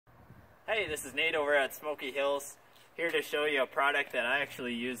Hey, this is Nate over at Smoky Hills, here to show you a product that I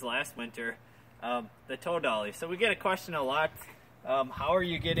actually used last winter, the tow dolly. So we get a question a lot, how are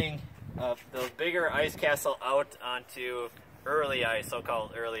you getting those bigger ice castle out onto early ice,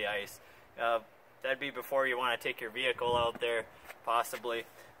 so-called early ice? That'd be before you want to take your vehicle out there, possibly.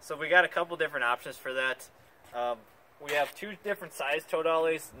 So we got a couple different options for that. We have two different size tow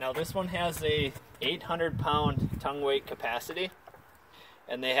dollies. Now this one has a 800-pound tongue weight capacity,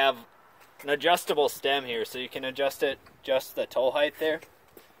 and they have an adjustable stem here, so you can adjust the tow height there.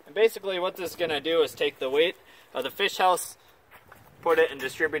 And basically what this is going to do is take the weight of the fish house, put it and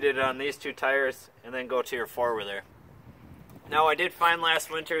distribute it on these two tires, and then go to your four-wheeler. Now I did find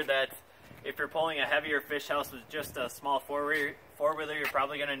last winter that if you're pulling a heavier fish house with just a small four-wheeler, you're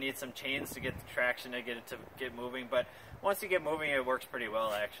probably going to need some chains to get the traction to get moving, but once you get moving it works pretty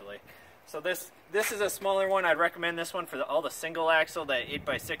well actually. So this is a smaller one. I'd recommend this one for all the single axle, the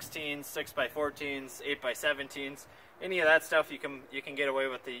 8x16s, 6x14s, 8x17s, any of that stuff you can get away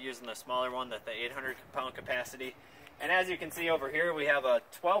with using the smaller one, the 800-pound capacity. And as you can see over here, we have a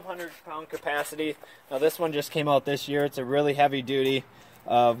 1,200-pound capacity. Now this one just came out this year. It's a really heavy duty.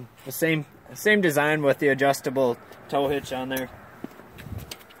 The same design with the adjustable tow hitch on there.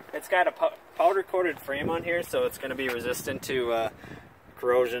 It's got a powder coated frame on here, so it's going to be resistant to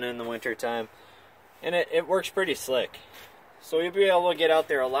corrosion in the winter time, and it works pretty slick. So you'll be able to get out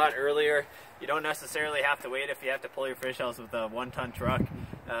there a lot earlier. You don't necessarily have to wait if you have to pull your fish house with a 1-ton truck.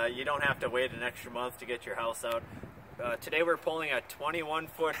 You don't have to wait an extra month to get your house out. Today we're pulling a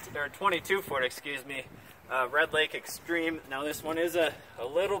 22-foot, excuse me, Red Lake Extreme. Now this one is a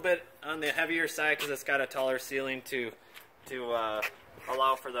little bit on the heavier side because it's got a taller ceiling to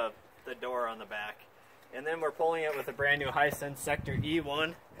allow for the door on the back. And then we're pulling it with a brand new Hisense Sector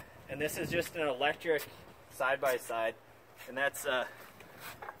E1, and this is just an electric side-by-side, and that's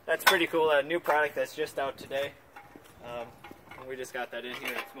pretty cool. A new product that's just out today. And we just got that in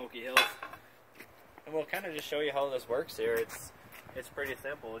here at Smoky Hills, and we'll kind of just show you how this works here. It's pretty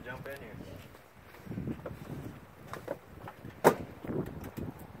simple. We'll jump in here.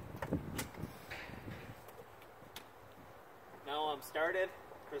 Now I'm started.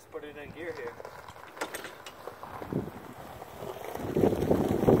 Just put it in gear here.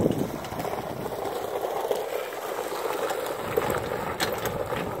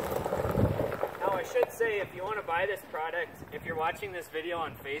 If you want to buy this product, if you're watching this video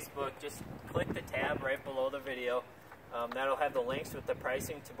on Facebook, just click the tab right below the video. That'll have the links with the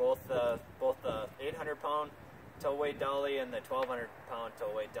pricing to both the 800-pound tow weight dolly and the 1,200-pound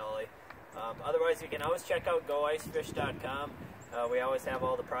tow weight dolly. Otherwise, you can always check out goicefish.com. We always have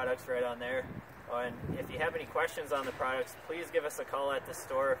all the products right on there. And if you have any questions on the products, please give us a call at the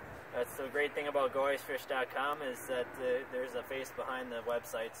store. That's the great thing about goicefish.com is that there's a face behind the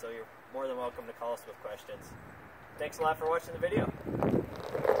website, so you're more than welcome to call us with questions. Thanks a lot for watching the video.